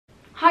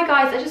Hi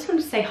guys, I just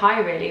wanted to say hi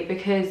really,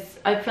 because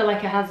I feel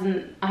like I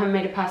haven't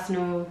made a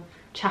personal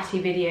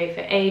chatty video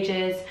for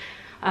ages.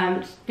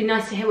 It's been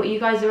nice to hear what you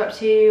guys are up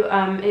to.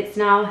 It's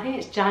now, I think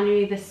it's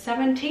January the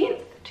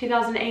 17th,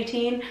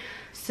 2018.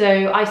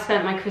 So I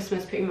spent my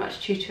Christmas pretty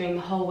much tutoring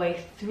the whole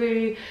way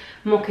through.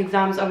 Mock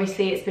exams,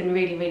 obviously it's been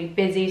really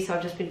busy, so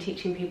I've just been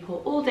teaching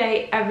people all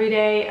day, every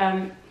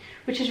day,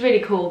 which is really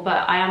cool,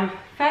 but I am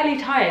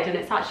fairly tired and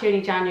it's actually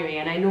only January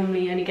and I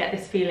normally only get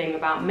this feeling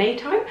about May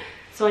time.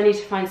 So I need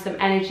to find some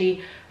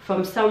energy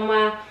from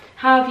somewhere.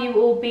 How have you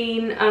all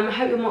been? I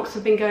hope your mocks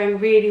have been going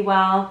really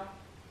well.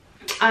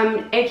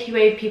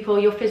 AQA people,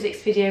 your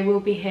physics video will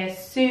be here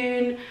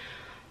soon,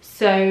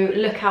 so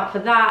look out for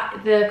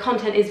that. The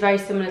content is very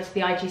similar to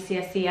the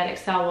GCSE Ed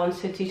Excel one,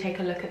 so do take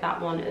a look at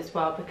that one as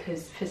well,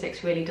 because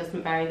physics really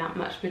doesn't vary that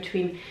much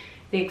between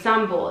the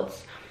exam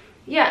boards.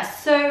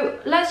 Yes, so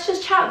let's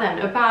just chat then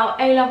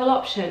about A-level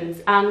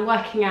options and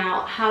working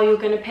out how you're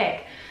going to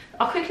pick.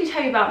 I'll quickly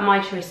tell you about my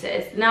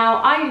choices. Now,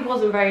 I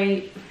wasn't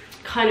very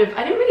I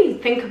didn't really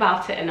think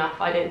about it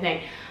enough, I don't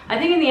think. I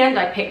think in the end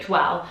I picked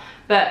well,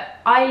 but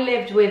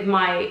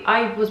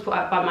I was brought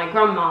up by my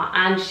grandma,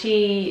 and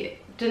she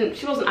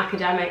wasn't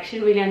academic, she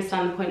didn't really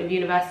understand the point of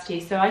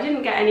university, so I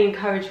didn't get any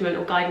encouragement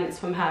or guidance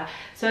from her.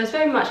 So I was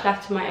very much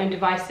left to my own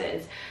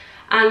devices.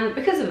 And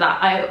because of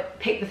that, I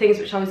picked the things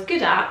which I was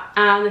good at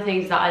and the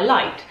things that I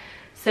liked.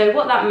 So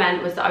what that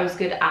meant was that I was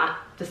good at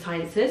the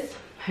sciences,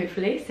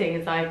 hopefully, seeing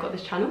as I've got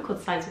this channel called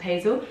Science with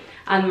Hazel,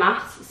 and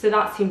maths, so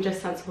that seemed just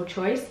a sensible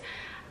choice.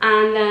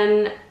 And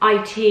then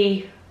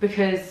IT,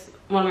 because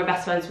one of my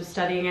best friends was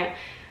studying it,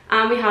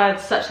 and we had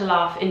such a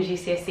laugh in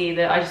GCSE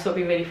that I just thought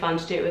it'd be really fun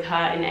to do it with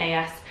her in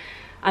AS.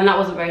 And that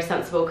wasn't very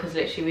sensible, because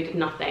literally we did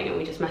nothing and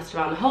we just messed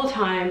around the whole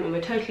time and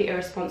we're totally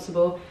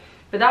irresponsible.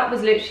 But that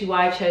was literally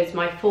why I chose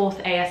my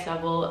 4th AS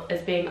level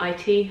as being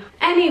IT.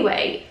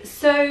 Anyway,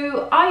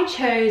 so I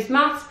chose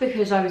maths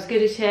because I was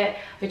good at it,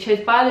 I chose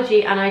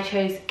biology, and I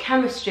chose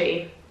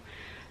chemistry.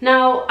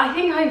 Now, I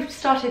think I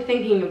started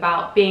thinking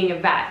about being a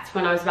vet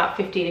when I was about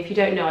 15. If you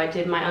don't know, I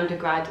did my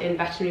undergrad in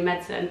veterinary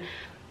medicine.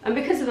 And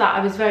because of that,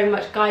 I was very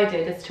much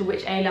guided as to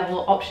which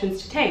A-level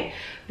options to take.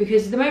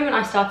 Because the moment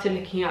I started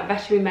looking at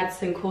veterinary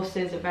medicine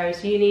courses at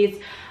various unis,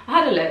 I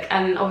had a look,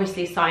 and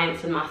obviously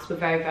science and maths were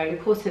very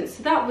important.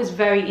 So that was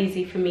very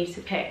easy for me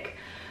to pick.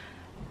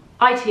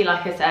 IT,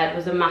 like I said,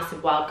 was a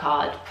massive wild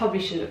card.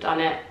 Probably shouldn't have done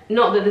it.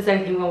 Not that there's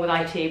anything wrong with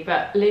IT,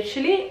 but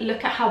literally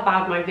look at how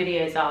bad my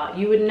videos are.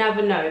 You would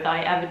never know that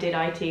I ever did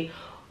IT,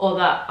 or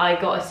that I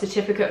got a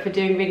certificate for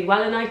doing really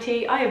well in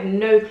IT. I have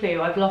no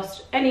clue. I've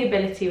lost any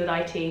ability with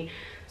IT.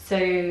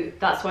 So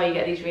that's why you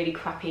get these really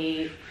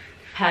crappy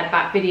pared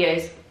back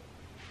videos.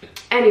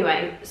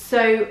 Anyway,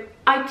 so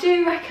I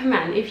do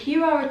recommend, if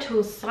you are at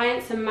all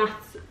science and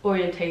maths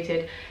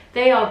orientated,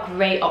 they are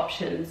great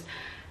options.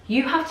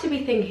 You have to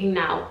be thinking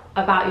now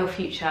about your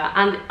future,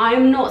 and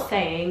I'm not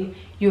saying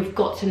you've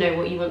got to know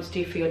what you want to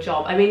do for your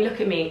job. I mean,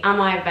 look at me,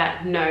 am I a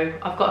vet? No,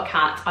 I've got a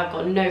cat, I've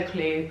got no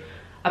clue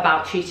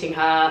about treating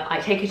her. I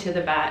take her to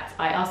the vet,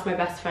 I ask my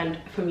best friend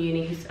from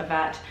uni who's a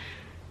vet.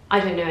 I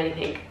don't know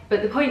anything.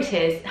 But the point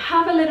is,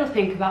 have a little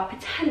think about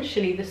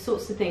potentially the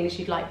sorts of things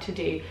you'd like to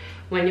do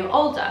when you're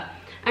older.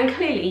 And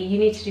clearly you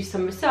need to do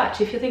some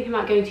research. If you're thinking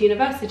about going to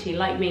university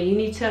like me, you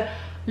need to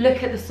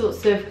look at the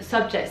sorts of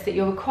subjects that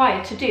you're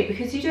required to do,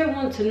 because you don't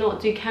want to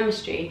not do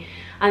chemistry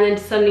and then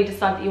suddenly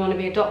decide that you want to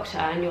be a doctor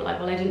and you're like,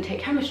 well, I didn't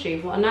take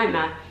chemistry, what a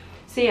nightmare.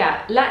 So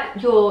yeah,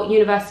 let your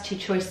university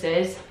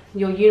choices,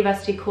 your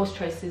university course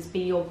choices be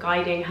your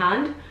guiding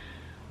hand.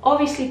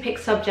 Obviously pick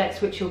subjects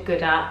which you're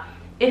good at.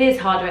 It is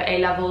harder at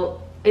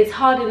A-level. It's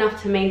hard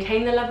enough to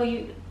maintain the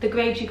level, the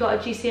grade you got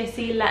at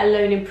GCSE, let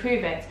alone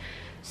improve it.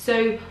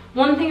 So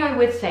one thing I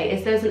would say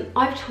is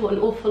I've taught an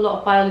awful lot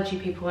of biology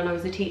people when I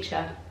was a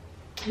teacher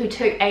who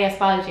took AS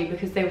biology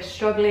because they were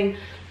struggling,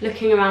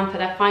 looking around for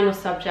their final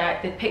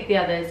subject. They'd pick the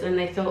others and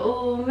they thought,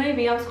 oh,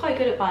 maybe I was quite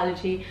good at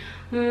biology.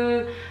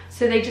 So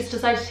they just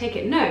decided to take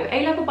it. No,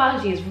 A-level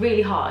biology is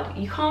really hard.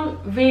 You can't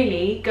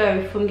really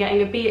go from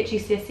getting a B at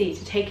GCSE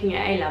to taking it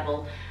at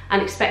A-level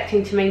and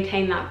expecting to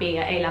maintain that B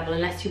at A-level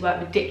unless you work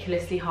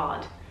ridiculously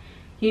hard.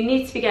 You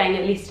need to be getting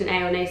at least an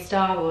A or an A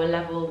star, or a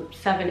level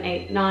 7,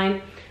 8,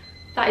 9.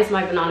 That is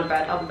my banana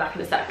bread, I'll be back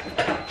in a sec.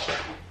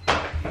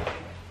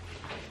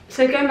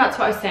 So going back to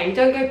what I was saying,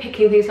 don't go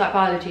picking things like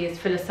biology as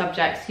filler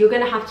subjects. You're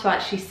going to have to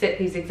actually sit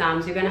these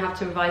exams, you're going to have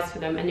to revise for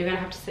them, and you're going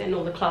to have to sit in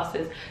all the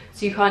classes.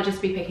 So you can't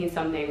just be picking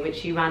something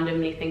which you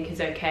randomly think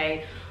is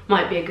okay,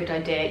 might be a good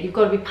idea. You've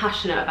got to be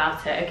passionate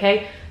about it,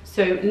 okay?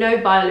 So no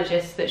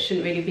biologists that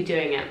shouldn't really be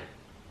doing it.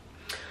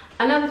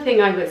 Another thing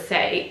I would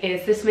say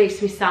is, this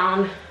makes me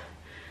sound,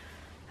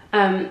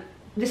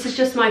 this is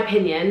just my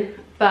opinion,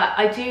 but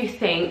I do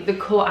think the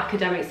core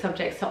academic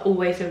subjects are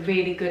always a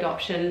really good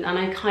option, and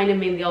I kind of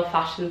mean the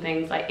old-fashioned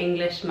things like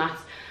English,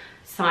 maths,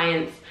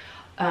 science,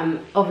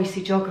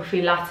 obviously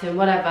geography, Latin,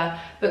 whatever,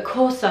 but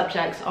core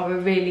subjects are a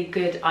really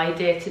good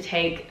idea to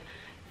take.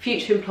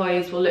 Future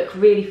employers will look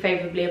really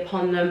favourably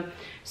upon them.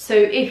 So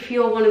if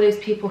you're one of those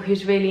people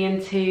who's really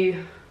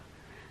into,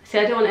 see,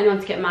 I don't want anyone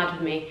to get mad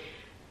with me,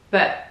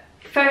 But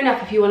fair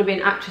enough, if you want to be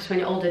an actress when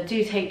you're older,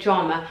 do take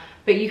drama,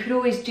 but you could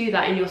always do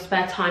that in your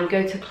spare time,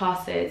 go to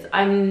classes.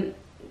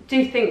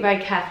 Do think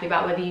very carefully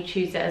about whether you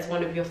choose it as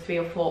one of your 3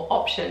 or 4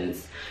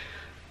 options.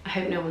 I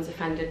hope no one's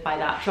offended by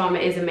that. Drama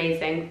is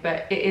amazing,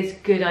 but it is a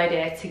good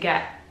idea to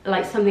get,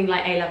 like, something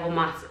like A-level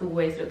maths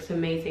always looks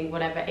amazing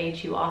whatever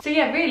age you are. So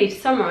yeah, really, to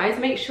summarise,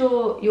 make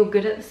sure you're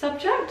good at the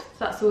subject.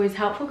 That's always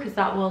helpful because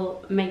that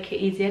will make it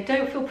easier.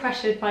 Don't feel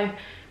pressured by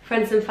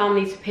friends and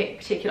family to pick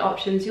particular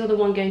options. You're the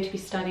one going to be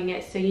studying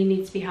it, so you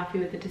need to be happy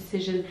with the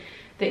decision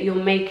that you're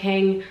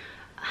making.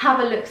 Have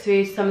a look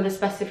through some of the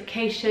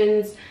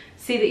specifications,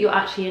 see that you're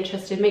actually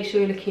interested, make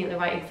sure you're looking at the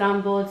right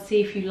exam board,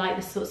 see if you like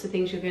the sorts of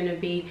things you're going to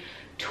be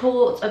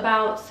taught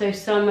about. So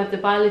some of the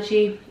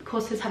biology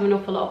courses have an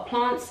awful lot of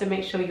plants, so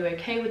make sure you're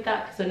okay with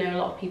that, because I know a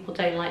lot of people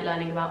don't like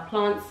learning about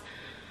plants.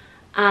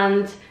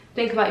 And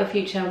think about your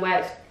future and where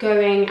it's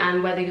going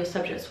and whether your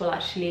subjects will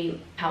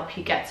actually help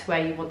you get to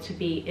where you want to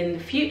be in the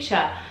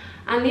future.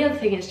 And the other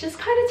thing is just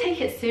kind of take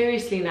it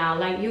seriously now.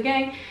 Like,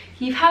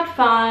 you've had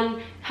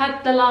fun,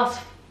 had the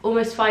last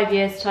almost 5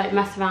 years to like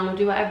mess around or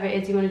do whatever it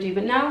is you want to do,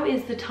 but now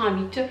is the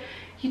time.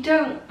 You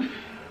don't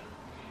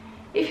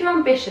if you're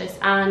ambitious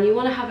and you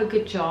want to have a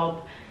good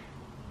job,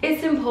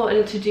 it's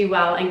important to do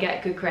well and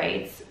get good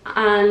grades.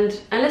 And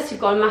unless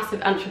you've got a massive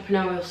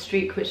entrepreneurial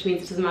streak, which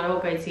means it doesn't matter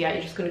what grades you get,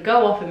 you're just going to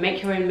go off and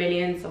make your own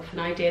millions off an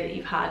idea that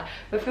you've had.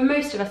 But for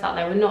most of us out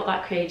there, we're not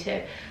that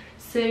creative.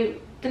 So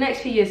the next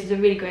few years is a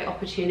really great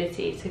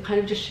opportunity to kind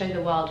of just show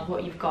the world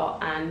what you've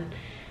got and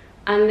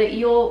that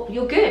you're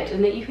good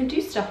and that you can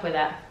do stuff with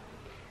it.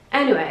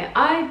 Anyway,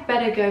 I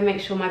better go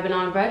make sure my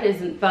banana bread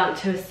isn't burnt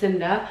to a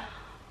cinder.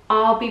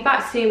 I'll be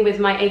back soon with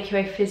my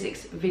AQA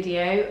physics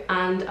video,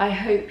 and I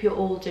hope you're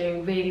all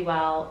doing really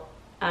well.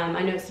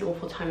 I know it's an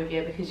awful time of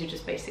year because you're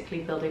just basically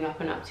building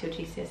up and up to your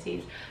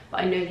GCSEs,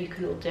 but I know you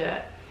can all do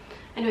it.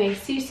 Anyway,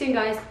 see you soon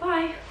guys,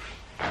 bye!